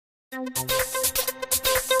The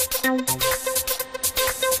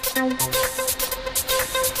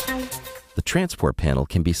transport panel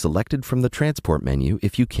can be selected from the transport menu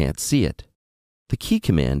if you can't see it. The key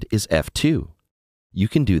command is F2. You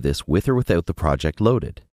can do this with or without the project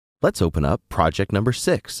loaded. Let's open up project number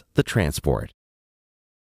 6, the transport.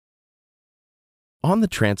 On the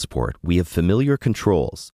transport, we have familiar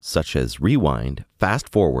controls such as rewind, fast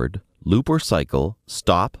forward, loop or cycle,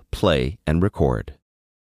 stop, play, and record.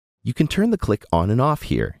 You can turn the click on and off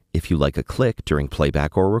here if you like a click during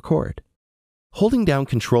playback or record. Holding down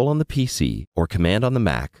Control on the PC or Command on the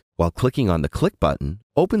Mac while clicking on the click button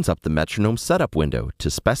opens up the metronome setup window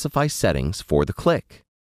to specify settings for the click.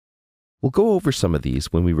 We'll go over some of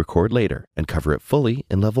these when we record later and cover it fully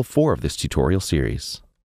in level 4 of this tutorial series.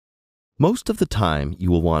 Most of the time,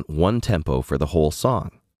 you will want one tempo for the whole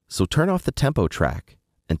song, so turn off the tempo track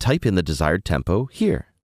and type in the desired tempo here.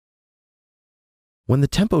 When the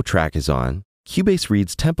tempo track is on, Cubase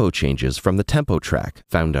reads tempo changes from the tempo track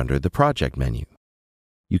found under the project menu.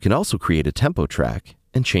 You can also create a tempo track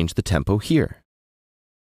and change the tempo here.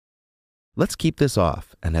 Let's keep this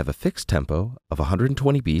off and have a fixed tempo of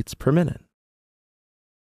 120 beats per minute.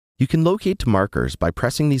 You can locate to markers by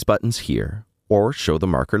pressing these buttons here or show the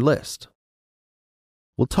marker list.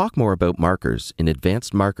 We'll talk more about markers in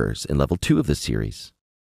Advanced Markers in Level 2 of this series.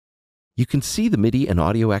 You can see the MIDI and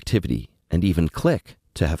audio activity and even click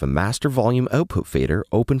to have a master volume output fader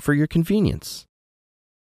open for your convenience.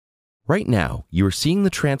 Right now, you are seeing the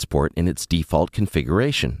transport in its default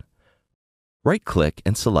configuration. Right-click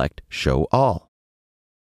and select Show All.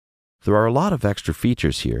 There are a lot of extra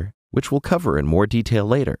features here, which we'll cover in more detail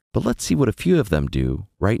later, but let's see what a few of them do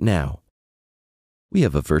right now. We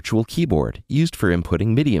have a virtual keyboard used for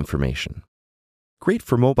inputting MIDI information. Great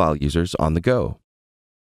for mobile users on the go.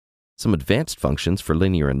 Some advanced functions for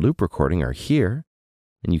linear and loop recording are here,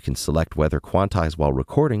 and you can select whether quantize while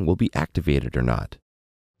recording will be activated or not.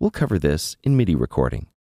 We'll cover this in MIDI recording.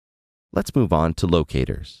 Let's move on to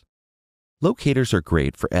locators. Locators are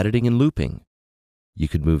great for editing and looping. You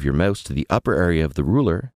could move your mouse to the upper area of the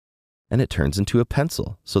ruler, and it turns into a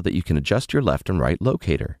pencil so that you can adjust your left and right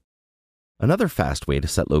locator. Another fast way to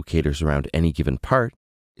set locators around any given part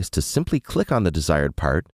is to simply click on the desired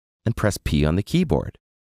part and press P on the keyboard.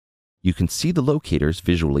 You can see the locators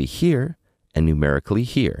visually here and numerically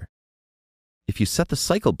here. If you set the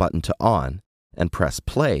cycle button to on and press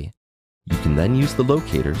play, you can then use the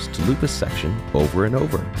locators to loop a section over and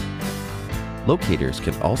over. Locators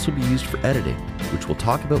can also be used for editing, which we'll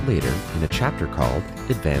talk about later in a chapter called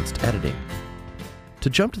Advanced Editing. To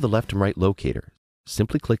jump to the left and right locator,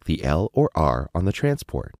 simply click the L or R on the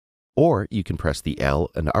transport, or you can press the L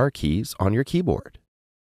and R keys on your keyboard.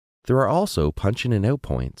 There are also punch in and out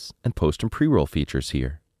points and post and pre-roll features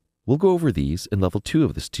here. We'll go over these in level 2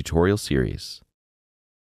 of this tutorial series.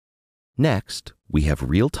 Next, we have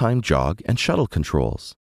real-time jog and shuttle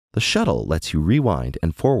controls. The shuttle lets you rewind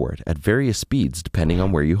and forward at various speeds depending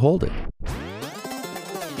on where you hold it.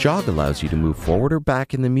 Jog allows you to move forward or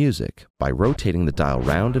back in the music by rotating the dial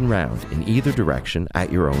round and round in either direction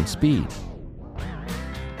at your own speed.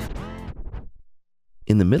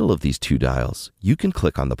 In the middle of these two dials, you can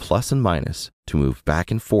click on the plus and minus to move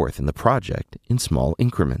back and forth in the project in small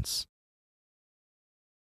increments.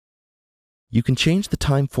 You can change the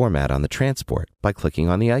time format on the transport by clicking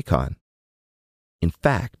on the icon. In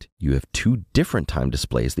fact, you have 2 different time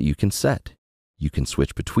displays that you can set. You can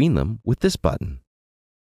switch between them with this button.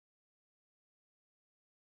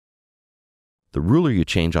 The ruler you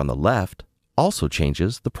change on the left also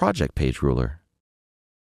changes the project page ruler.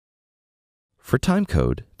 For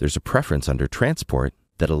timecode, there's a preference under Transport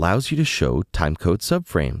that allows you to show timecode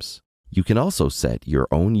subframes. You can also set your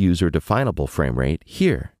own user-definable frame rate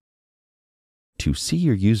here. To see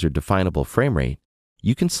your user-definable frame rate,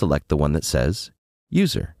 you can select the one that says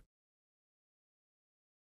User.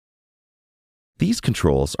 These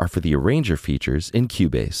controls are for the arranger features in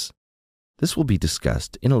Cubase. This will be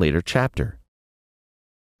discussed in a later chapter.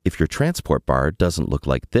 If your transport bar doesn't look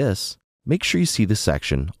like this, make sure you see the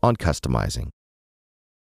section on Customizing.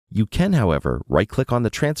 You can, however, right-click on the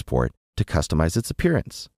transport to customize its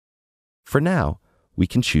appearance. For now, we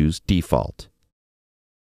can choose Default.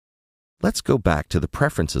 Let's go back to the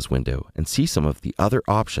Preferences window and see some of the other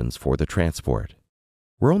options for the transport.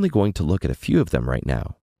 We're only going to look at a few of them right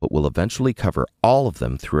now, but we'll eventually cover all of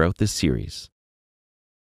them throughout this series.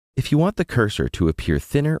 If you want the cursor to appear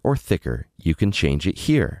thinner or thicker, you can change it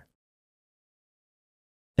here.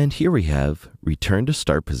 And here we have Return to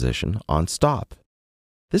Start Position on Stop.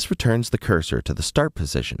 This returns the cursor to the start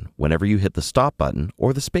position whenever you hit the stop button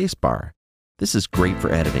or the space bar. This is great for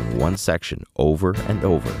editing one section over and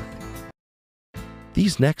over.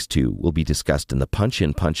 These next two will be discussed in the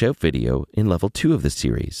punch-in punch-out video in Level 2 of the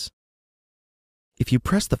series. If you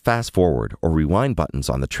press the fast forward or rewind buttons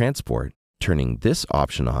on the transport, turning this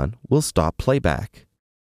option on will stop playback.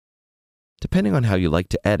 Depending on how you like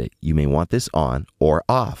to edit, you may want this on or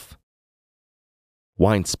off.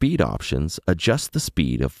 Wind speed options adjust the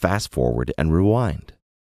speed of fast forward and rewind.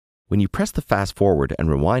 When you press the fast forward and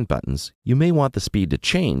rewind buttons, you may want the speed to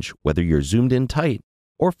change whether you're zoomed in tight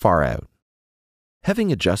or far out.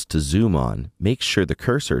 Having adjust to zoom on makes sure the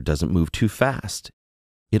cursor doesn't move too fast.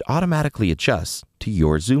 It automatically adjusts to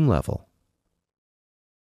your zoom level.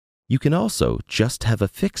 You can also just have a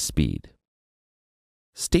fixed speed.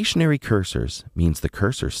 Stationary cursors means the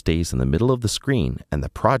cursor stays in the middle of the screen and the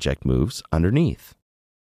project moves underneath.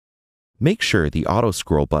 Make sure the auto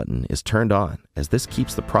scroll button is turned on, as this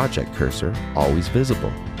keeps the project cursor always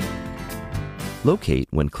visible. Locate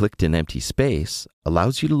when clicked in empty space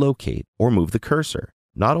allows you to locate or move the cursor,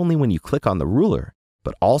 not only when you click on the ruler,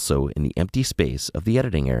 but also in the empty space of the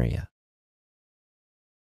editing area.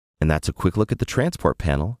 And that's a quick look at the transport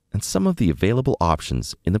panel and some of the available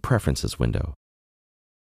options in the Preferences window.